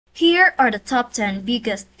Here are the top 10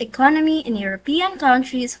 biggest economy in European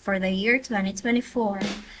countries for the year 2024.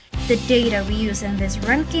 The data we use in this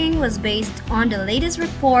ranking was based on the latest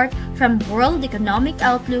report from World Economic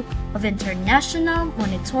Outlook of International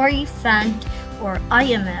Monetary Fund or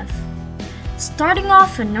IMF. Starting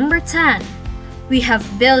off at number 10, we have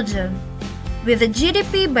Belgium, with a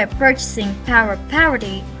GDP by purchasing power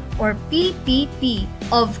parity or PPP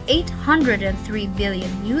of $803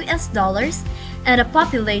 billion and a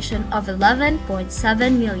population of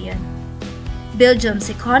 11.7 million. Belgium's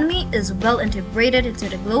economy is well integrated into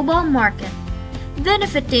the global market,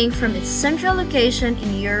 benefiting from its central location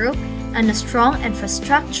in Europe and a strong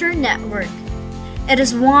infrastructure network. It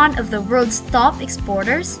is one of the world's top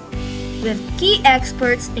exporters, with key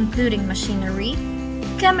exports including machinery,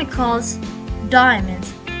 chemicals,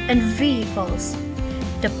 diamonds, and vehicles.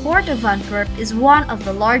 The Port of Antwerp is one of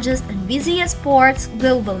the largest and busiest ports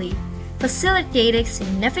globally, facilitating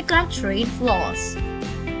significant trade flows.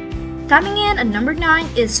 Coming in at number 9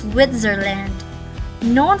 is Switzerland,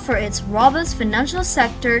 known for its robust financial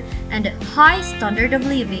sector and high standard of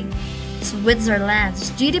living.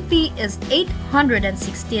 Switzerland's GDP is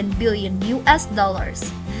 $816 billion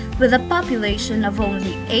with a population of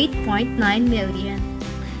only 8.9 million.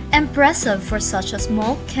 Impressive for such a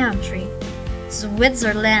small country.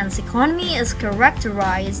 Switzerland's economy is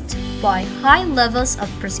characterized by high levels of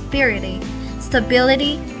prosperity,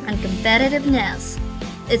 stability, and competitiveness.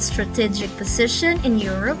 Its strategic position in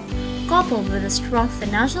Europe, coupled with a strong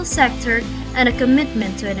financial sector and a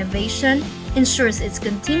commitment to innovation, ensures its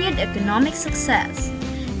continued economic success.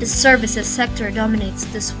 The services sector dominates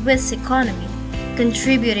the Swiss economy,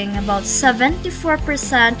 contributing about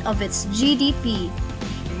 74% of its GDP.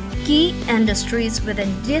 Key industries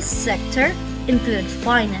within this sector include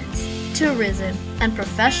finance, tourism, and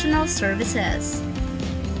professional services.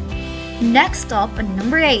 Next up at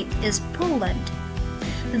number 8 is Poland.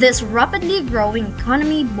 This rapidly growing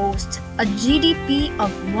economy boasts a GDP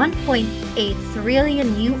of $1.8 trillion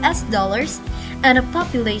and a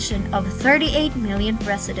population of 38 million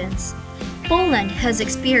residents. Poland has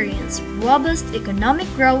experienced robust economic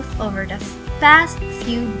growth over the past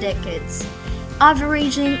few decades,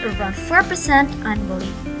 averaging around 4%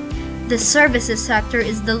 annually. The services sector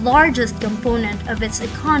is the largest component of its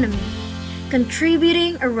economy,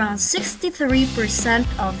 contributing around 63%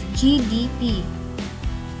 of GDP.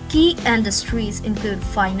 Key industries include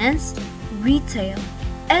finance, retail,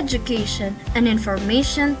 education, and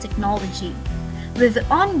information technology. With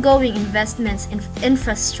ongoing investments in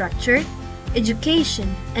infrastructure,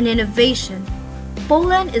 education, and innovation,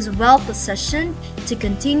 Poland is well positioned to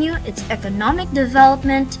continue its economic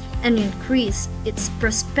development and increase its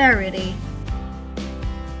prosperity.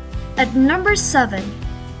 At number 7,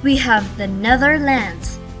 we have the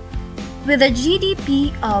Netherlands. With a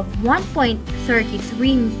GDP of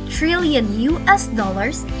 $1.33 trillion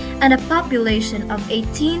and a population of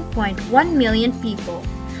 18.1 million people.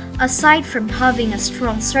 Aside from having a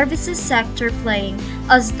strong services sector playing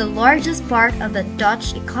as the largest part of the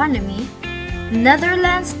Dutch economy,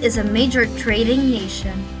 Netherlands is a major trading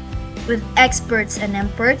nation, with exports and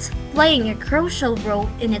imports playing a crucial role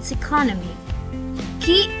in its economy.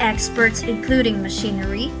 Key exports including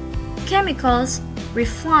machinery, chemicals,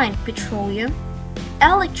 refined petroleum,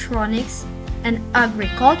 electronics, and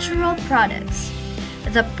agricultural products.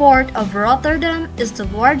 The port of Rotterdam is the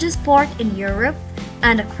largest port in Europe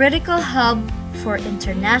and a critical hub for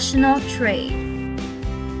international trade.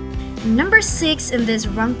 Number 6 in this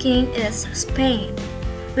ranking is Spain.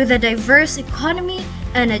 With a diverse economy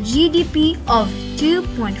and a GDP of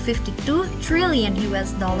 $2.52 trillion,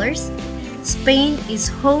 Spain is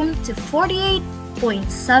home to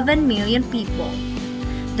 48.7 million people.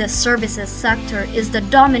 The services sector is the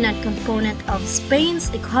dominant component of Spain's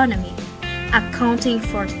economy, accounting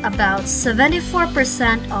for about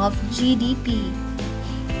 74% of GDP.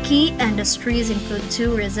 Key industries include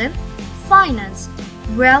tourism, finance,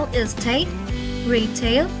 real estate,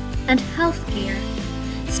 retail, and healthcare.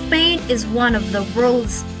 Spain is one of the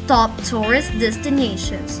world's top tourist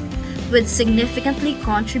destinations, which significantly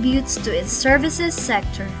contributes to its services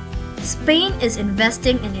sector. Spain is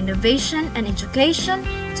investing in innovation and education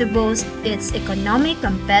to boost its economic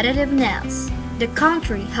competitiveness. The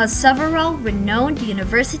country has several renowned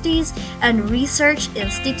universities and research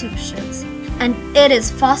institutions, and it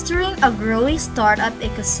is fostering a growing startup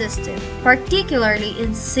ecosystem, particularly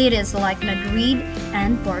in cities like Madrid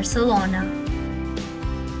and Barcelona.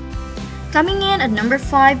 Coming in at number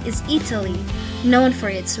 5 is Italy, known for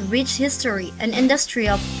its rich history and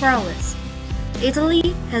industrial prowess.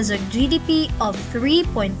 Italy has a GDP of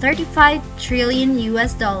 $3.35 trillion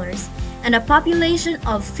and a population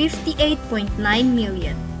of 58.9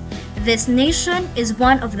 million. This nation is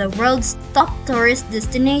one of the world's top tourist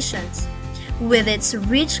destinations, with its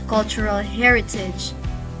rich cultural heritage,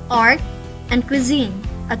 art, and cuisine,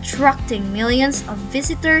 attracting millions of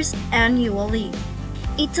visitors annually.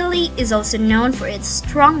 Italy is also known for its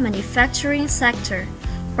strong manufacturing sector,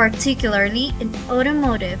 particularly in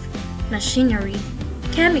automotive, machinery,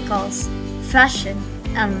 chemicals, fashion,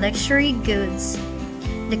 and luxury goods.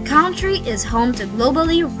 The country is home to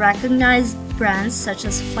globally recognized brands such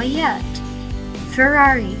as Fiat,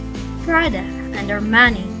 Ferrari, Prada, and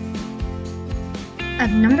Armani.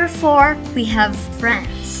 At number 4, we have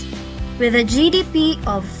France. With a GDP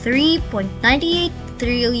of 3.98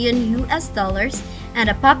 trillion US dollars and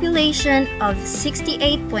a population of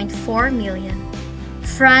 68.4 million.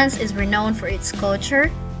 France is renowned for its culture,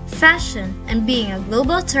 fashion, and being a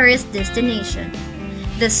global tourist destination.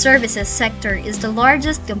 The services sector is the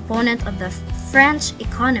largest component of the French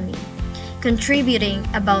economy, contributing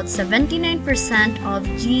about 79% of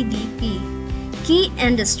GDP. Key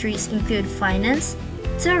industries include finance,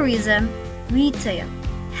 tourism, retail,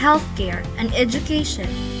 healthcare, and education.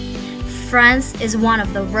 France is one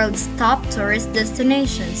of the world's top tourist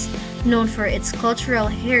destinations, known for its cultural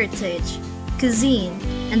heritage, cuisine,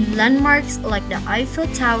 and landmarks like the Eiffel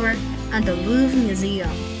Tower and the Louvre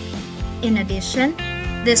Museum. In addition,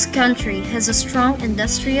 this country has a strong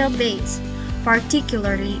industrial base,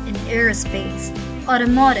 particularly in aerospace,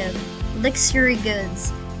 automotive, luxury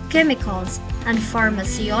goods, chemicals, and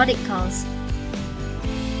pharmaceuticals.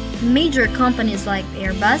 Major companies like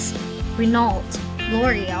Airbus, Renault,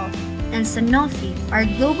 L'Oreal, and Sanofi are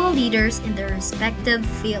global leaders in their respective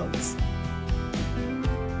fields.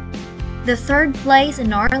 The third place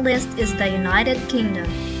in our list is the United Kingdom,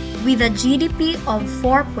 with a GDP of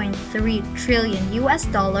 4.3 trillion US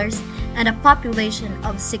dollars and a population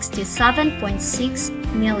of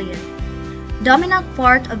 67.6 million. Dominant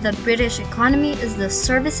part of the British economy is the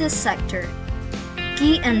services sector.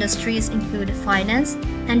 Key industries include finance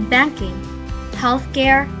and banking,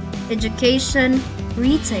 healthcare, education,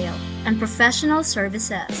 retail, and professional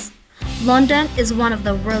services. London is one of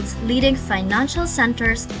the world's leading financial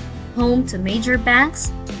centers, home to major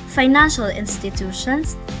banks, financial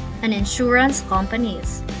institutions, and insurance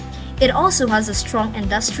companies. It also has a strong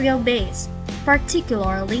industrial base,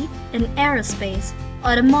 particularly in aerospace,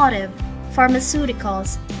 automotive,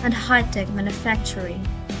 pharmaceuticals, and high-tech manufacturing.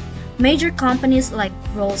 Major companies like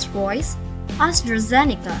Rolls-Royce,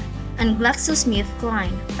 AstraZeneca, and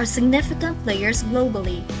GlaxoSmithKline are significant players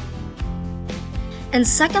globally. In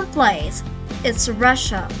second place, it's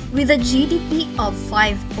Russia, with a GDP of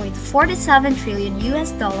 5.47 trillion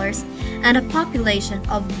US dollars and a population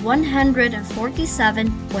of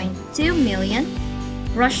 147.2 million.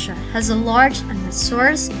 Russia has a large and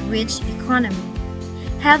resource-rich economy,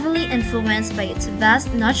 heavily influenced by its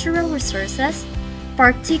vast natural resources,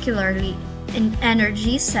 particularly in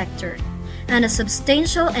energy sector, and a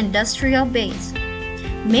substantial industrial base,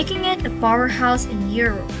 making it a powerhouse in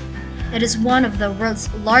Europe. It is one of the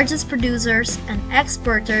world's largest producers and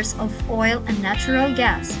exporters of oil and natural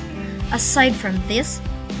gas. Aside from this,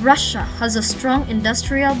 Russia has a strong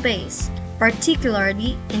industrial base,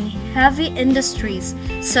 particularly in heavy industries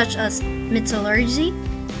such as metallurgy,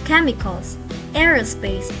 chemicals,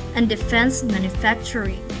 aerospace, and defense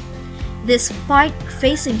manufacturing. Despite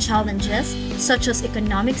facing challenges such as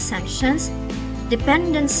economic sanctions,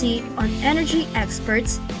 dependency on energy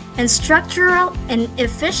exports, and structural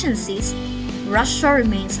inefficiencies, Russia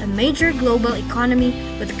remains a major global economy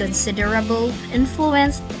with considerable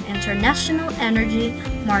influence in international energy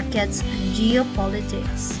markets and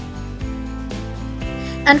geopolitics.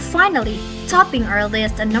 And finally, topping our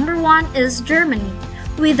list at number 1 is Germany,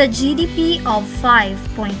 with a GDP of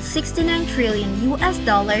 5.69 trillion US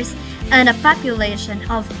dollars and a population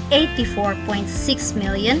of 84.6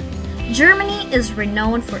 million. Germany is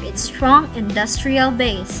renowned for its strong industrial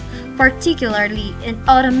base, particularly in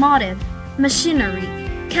automotive, machinery,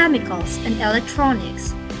 chemicals, and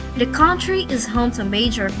electronics. The country is home to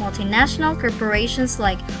major multinational corporations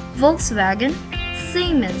like Volkswagen,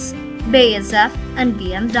 Siemens, BASF, and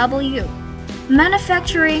BMW.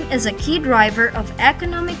 Manufacturing is a key driver of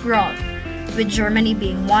economic growth, with Germany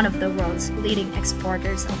being one of the world's leading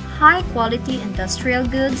exporters of high-quality industrial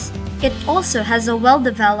goods. It also has a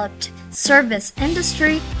well-developed service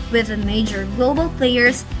industry with major global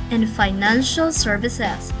players in financial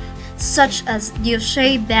services, such as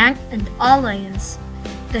Deutsche Bank and Allianz.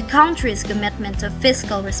 The country's commitment to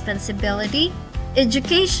fiscal responsibility,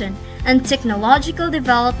 education, and technological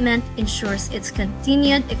development ensures its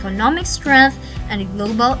continued economic strength and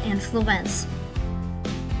global influence.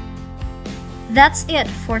 That's it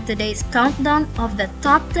for today's countdown of the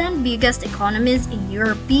top 10 biggest economies in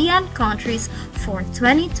European countries for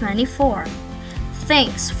 2024.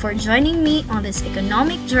 Thanks for joining me on this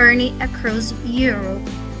economic journey across Europe.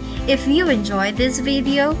 If you enjoyed this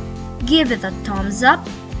video, give it a thumbs up,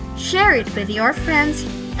 share it with your friends,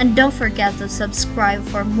 and don't forget to subscribe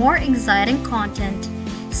for more exciting content.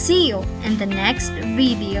 See you in the next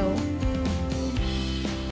video.